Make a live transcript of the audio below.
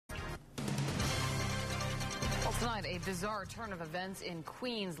Tonight, a bizarre turn of events in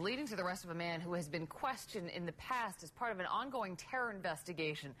Queens leading to the arrest of a man who has been questioned in the past as part of an ongoing terror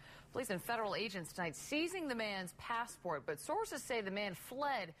investigation. Police and federal agents tonight seizing the man's passport, but sources say the man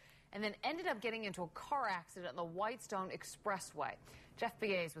fled and then ended up getting into a car accident on the Whitestone Expressway. Jeff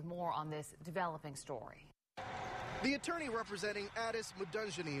Bies with more on this developing story. The attorney representing Addis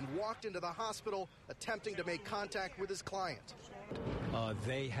Mudanjanine walked into the hospital attempting to make contact with his client.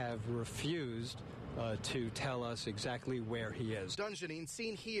 They have refused to tell us exactly where he is. Mudanjanine,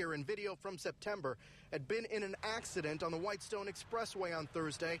 seen here in video from September, had been in an accident on the Whitestone Expressway on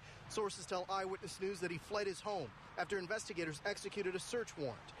Thursday. Sources tell Eyewitness News that he fled his home after investigators executed a search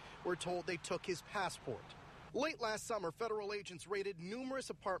warrant. We're told they took his passport. Late last summer, federal agents raided numerous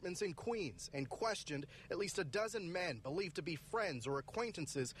apartments in Queens and questioned at least a dozen men believed to be friends or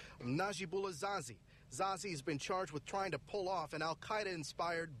acquaintances of Najibullah Zazi. Zazi has been charged with trying to pull off an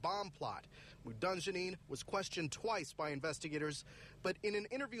al-Qaeda-inspired bomb plot. Mudanjanine was questioned twice by investigators, but in an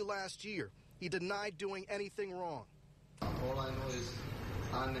interview last year, he denied doing anything wrong. All I know is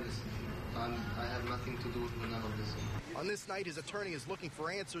I'm innocent, and I have nothing to do with none of this. On this night, his attorney is looking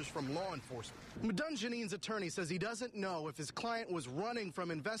for answers from law enforcement. Mudanjanine's attorney says he doesn't know if his client was running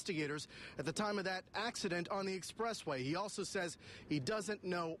from investigators at the time of that accident on the expressway. He also says he doesn't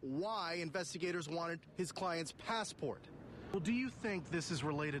know why investigators wanted his client's passport. Well, do you think this is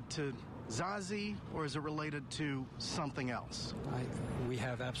related to Zazi, or is it related to something else? We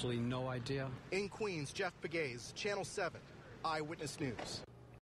have absolutely no idea. In Queens, Jeff Bies, Channel 7, Eyewitness News.